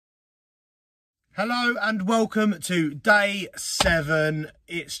Hello and welcome to day 7.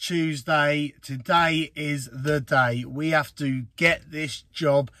 It's Tuesday. Today is the day. We have to get this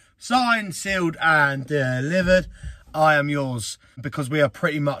job signed, sealed and delivered. I am yours, because we are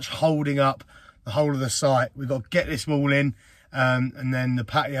pretty much holding up the whole of the site. We've got to get this wall in and then the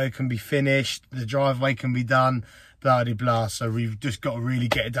patio can be finished, the driveway can be done, blah de blah. So we've just got to really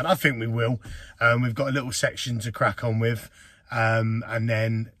get it done. I think we will. We've got a little section to crack on with and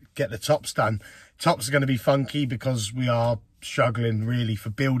then get the tops done. Tops are going to be funky because we are struggling really for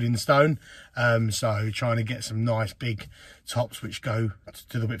building stone. So trying to get some nice big tops which go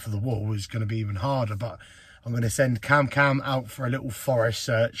to the width of the wall is going to be even harder. But I'm going to send Cam out for a little forest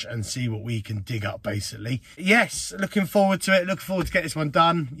search and see what we can dig up, basically. Yes, looking forward to it. Looking forward to get this one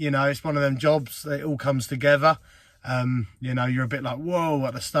done. You know, it's one of them jobs that it all comes together. You know, you're a bit like, whoa,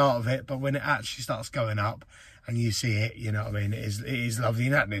 at the start of it. But when it actually starts going up, and you see it, you know what I mean, it is lovely.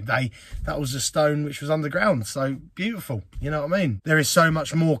 And at the day, that was a stone which was underground, so beautiful, you know what I mean. There is so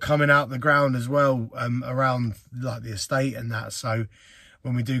much more coming out the ground as well, around like the estate and that. So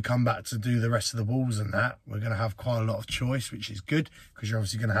when we do come back to do the rest of the walls and that, we're going to have quite a lot of choice, which is good, because you're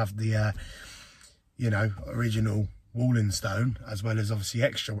obviously going to have the you know, original walling stone as well as obviously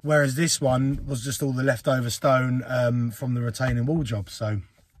extra, whereas this one was just all the leftover stone from the retaining wall job. So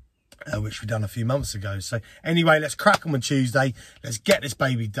which we done a few months ago. So anyway, let's crack on Tuesday. Let's get this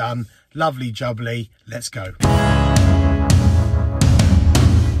baby done. Lovely jubbly. Let's go.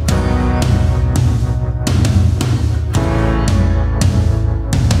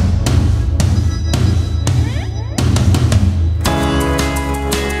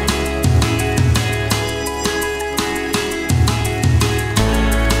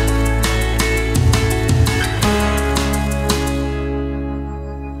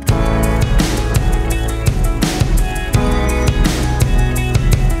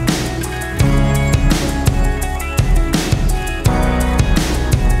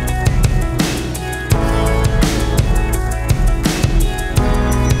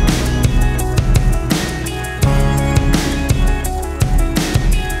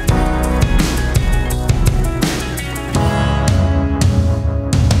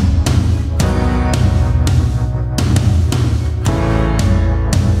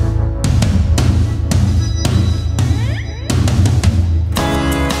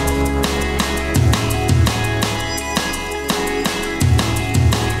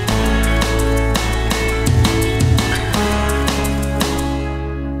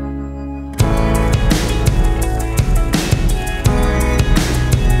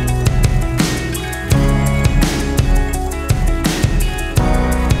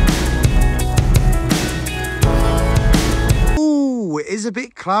 Is a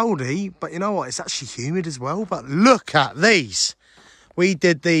bit cloudy, but you know what, it's actually humid as well. But look at these. We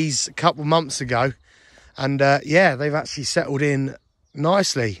did these a couple months ago and yeah, they've actually settled in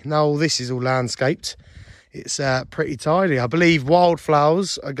nicely. Now this is all landscaped. It's pretty tidy. I believe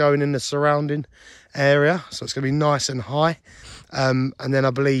wildflowers are going in the surrounding area, so it's going to be nice and high. And then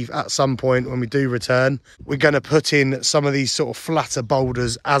I believe at some point when we do return, we're going to put in some of these sort of flatter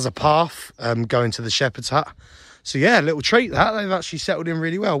boulders as a path going to the shepherd's hut. So yeah, a little treat that. They've actually settled in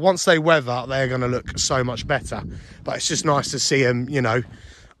really well. Once they weather, they're going to look so much better. But it's just nice to see them, you know,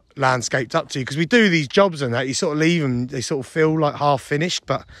 landscaped up to you. Because we do these jobs and that, you sort of leave them, they sort of feel like half finished.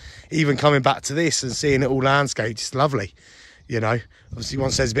 But even coming back to this and seeing it all landscaped, it's lovely. You know, obviously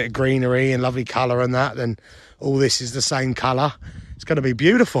once there's a bit of greenery and lovely colour and that, then all this is the same colour. It's going to be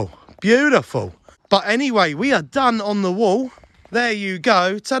beautiful, beautiful. But anyway, we are done on the wall. There you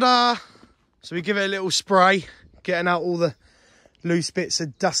go, ta-da. So we give it a little spray, getting out all the loose bits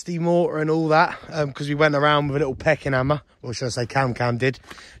of dusty mortar and all that, because we went around with a little pecking hammer, or should I say Cam did,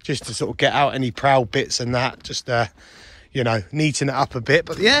 just to sort of get out any proud bits and that, just you know, neaten it up a bit.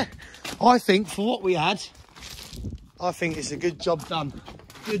 But yeah, I think for what we had, I think it's a good job done.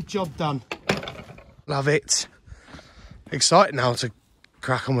 Good job done. Love it. Excited now to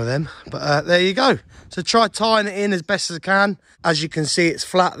crack on with them. But there you go. So try tying it in as best as I can. As you can see, it's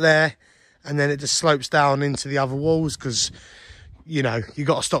flat there, and then it just slopes down into the other walls, because you know, you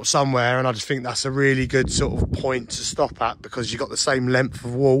got to stop somewhere, and I just think that's a really good sort of point to stop at, because you've got the same length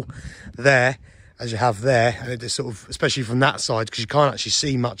of wall there as you have there, and it just sort of, especially from that side, because you can't actually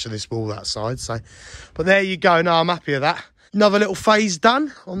see much of this wall that side. So but there you go. No, I'm happy with that. Another little phase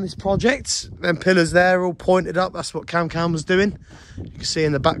done on this project. Them pillars there all pointed up. That's what Cam was doing, you can see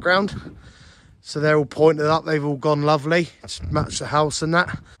in the background. So they're all pointed up, they've all gone lovely, just match the house and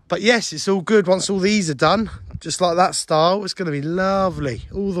that. But yes, it's all good once all these are done, just like that style. It's going to be lovely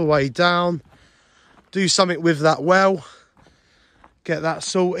all the way down. Do something with that well, get that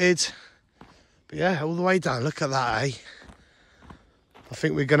sorted. But yeah, all the way down. Look at that, eh? I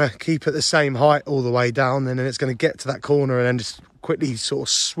think we're going to keep it the same height all the way down, and then it's going to get to that corner and then just quickly sort of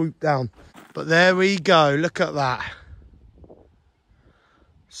swoop down. But there we go. Look at that.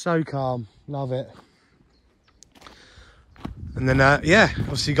 So calm. Love it. And then, yeah,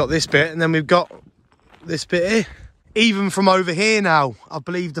 obviously got this bit, and then we've got this bit here. Even from over here now, I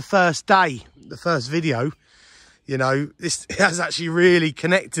believe the first day, the first video, you know, this has actually really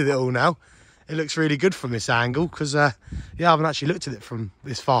connected it all now. It looks really good from this angle because, yeah, I haven't actually looked at it from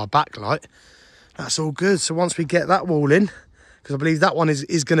this far back, like. That's all good. So once we get that wall in, because I believe that one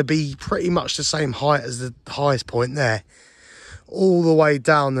is going to be pretty much the same height as the highest point there, all the way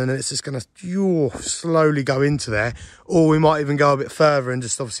down, then it's just going to slowly go into there. Or we might even go a bit further and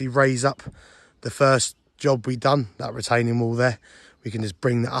just obviously raise up the first job we done, that retaining wall there. We can just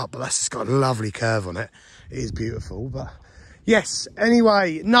bring that up, but that's just got a lovely curve on it. It is beautiful. But yes,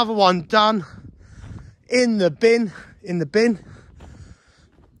 anyway, another one done. In the bin, in the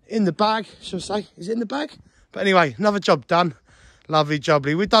bag, shall I say? Is it in the bag? But anyway, another job done. Lovely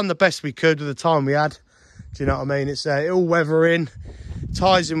jubbly. We've done the best we could with the time we had. Do you know what I mean? It's all weathering,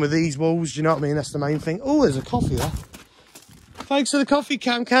 ties in with these walls. Do you know what I mean? That's the main thing. Oh, there's a coffee there. Thanks for the coffee,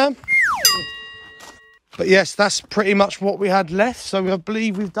 Cam. But yes, that's pretty much what we had left. So I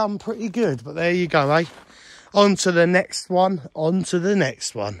believe we've done pretty good. But there you go, eh? On to the next one. On to the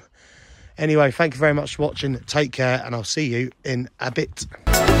next one. Anyway, thank you very much for watching. Take care, and I'll see you in a bit.